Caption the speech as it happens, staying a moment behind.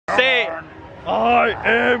I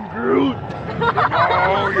am Groot.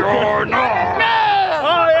 No, you're not.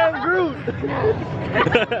 I am Groot.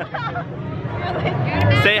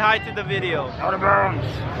 Say hi to the video. Out of bounds.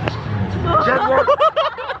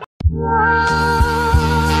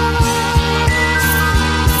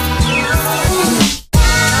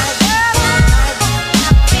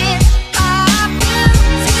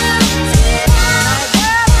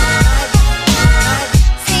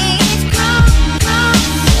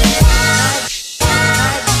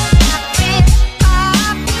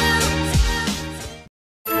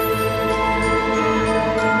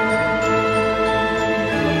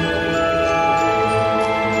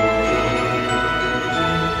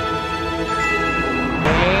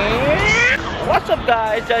 What's up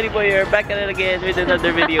guys, Johnny Boy here, back at it again with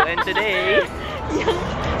another video, and today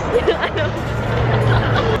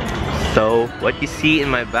so what you see in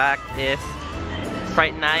my back is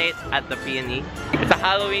Fright Night at the P&E. It's a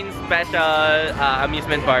Halloween special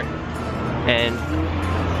amusement park, and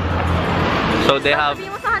so they have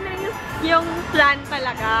yung plan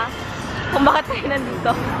talaga kung bakit tayo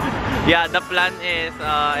nandito. Yeah, the plan is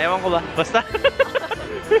ewan ko ba, basta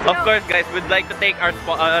of course guys, we'd like to thank our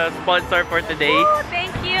sponsor for today. Oh,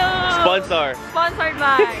 thank you! Sponsor! Sponsored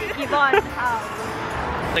by Kibon House.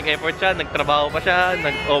 Nag-effort siya, nagtrabaho pa siya,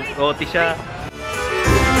 nag-OT siya.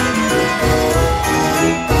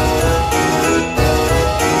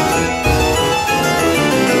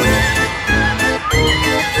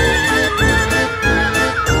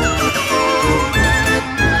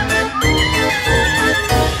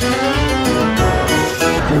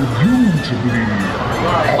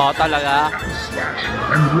 Oh, talaga?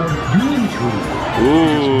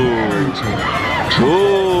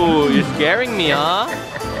 Ooh, you're scaring me, huh?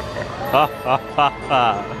 Ha ha ha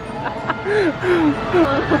ha.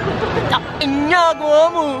 Ginagawa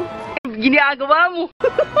mo! Ginagawa mo!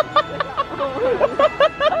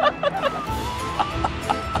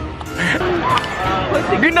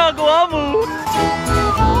 Ginagawa mo!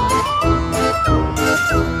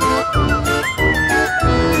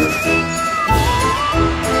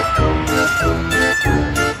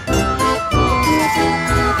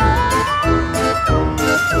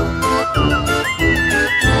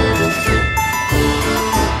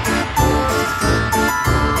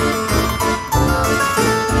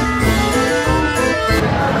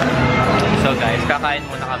 Kakain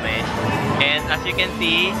muna kami, and as you can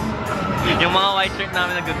see, yung mga white shirt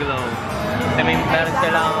namin nag-glow. I mean, meron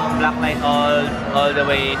silang black light all the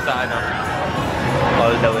way sa ano,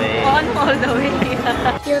 all the way. All the way?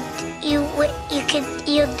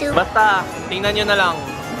 you do. Basta, tingnan nyo na lang,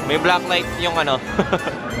 may black light yung ano.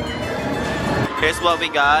 Here's what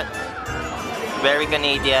we got. Very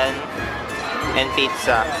Canadian and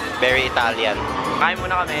pizza. Very Italian. Kain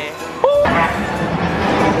muna kami.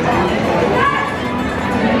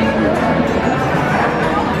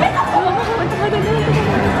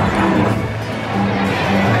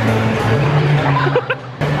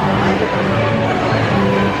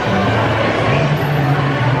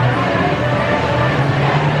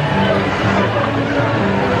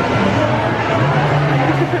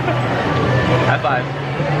 High five.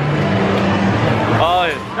 Oh,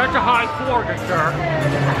 that's a high four, sir.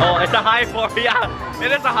 Oh, it's a high four. Yeah,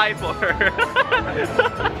 it is a high four.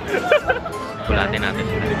 Pulatin natin.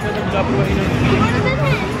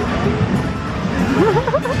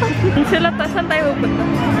 Saan tayo pupunta?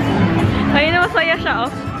 Ayun na, masaya siya,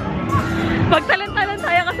 oh. Magtalan-talan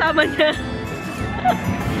tayo kasama niya.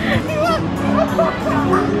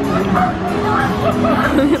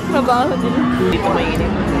 Trabaho nila. Dito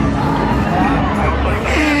mainit.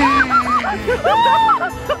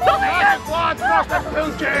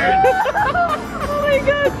 Oh my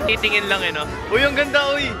God! Titingin lang eh, no? Uy, ang ganda,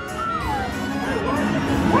 uy!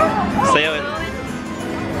 Sayo eh.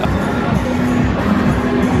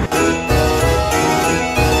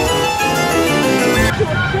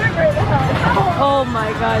 Oh my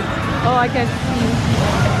God. Oh, I can see.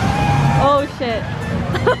 Oh shit.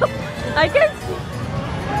 I can see.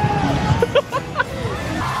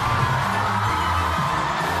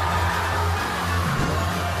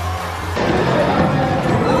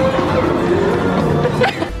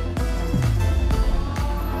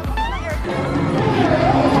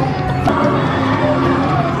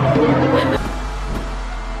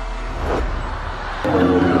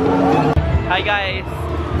 Hi guys!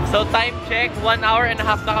 So time check, 1 hour and a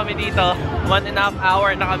half na kami dito. 1.5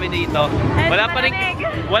 hour na kami dito. Wala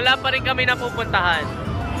pa rin kami napupuntahan.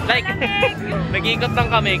 Like, nag-iikot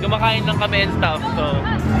lang kami, kumakain lang kami and stuff. So,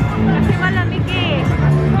 kasi malamig eh.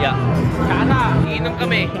 Yeah. Iinom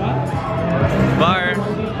kami. Bar.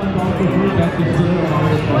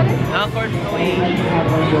 Of course, no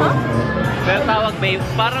Pero tawag Bay.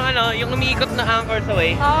 Parang ano, yung umiikot na anchor sa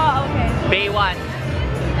way. Oh, okay. Bay 1.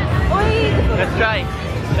 Uy! Let's try.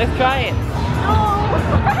 Let's try it. No!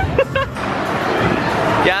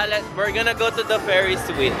 Yeah, we're gonna go to the Ferris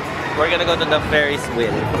wheel. We're gonna go to the Ferris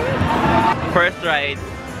wheel. First ride.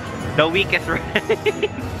 The weakest ride.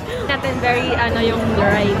 Natin very yung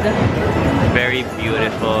ride. Very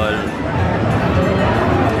beautiful.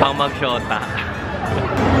 Pang mag-shota.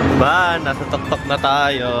 Ba, nasa tok-tok na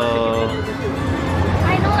tayo.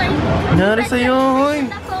 Nangyari sa'yo, hoy!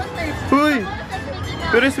 Hoy!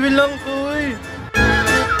 Ferris wheel lang to, hoy!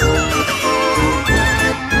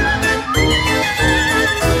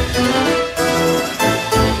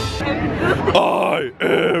 I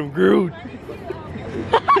am Groot!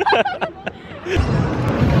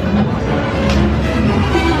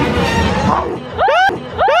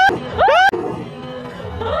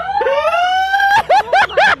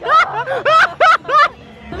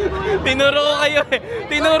 Tinuro ko kayo eh.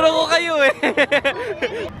 Tinuro ko kayo eh.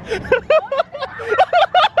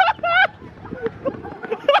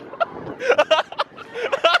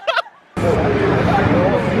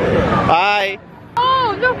 Hi.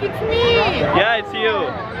 Oh, look, it's me! Yeah, it's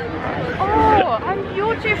you. Oh, I'm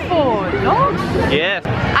beautiful, no? Yes.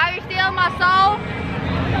 Are you still my soul?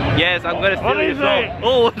 Yes, I'm gonna steal your soul.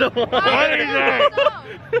 Oh, what the fuck? What is it?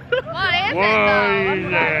 What is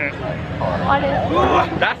it? What is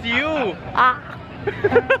it? That's you. Ah.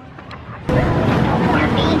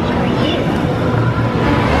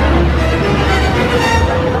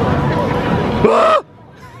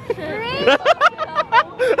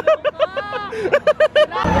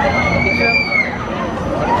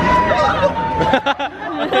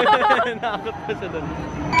 Nakakot pa siya doon.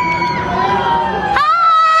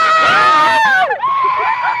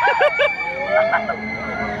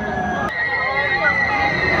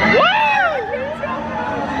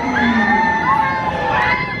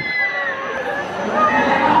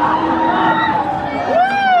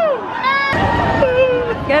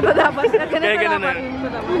 Ganito dapat. Kaya ganun na.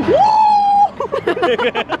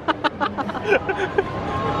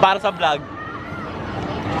 Para sa vlog.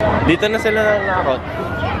 Dito na sila nakakot.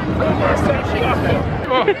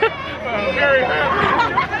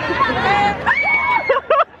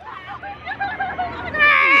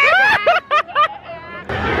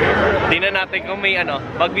 Tingnan natin kung may ano.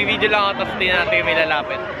 Magbibideo lang ako tapos tingnan natin kung may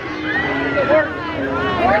lalapit.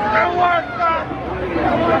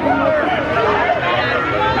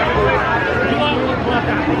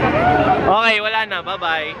 Okay, wala na.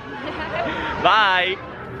 Bye-bye. Bye!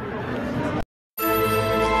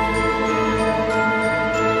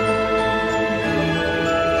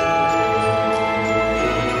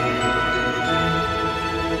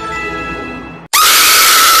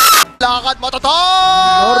 Lakad mo to!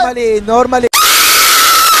 Normally.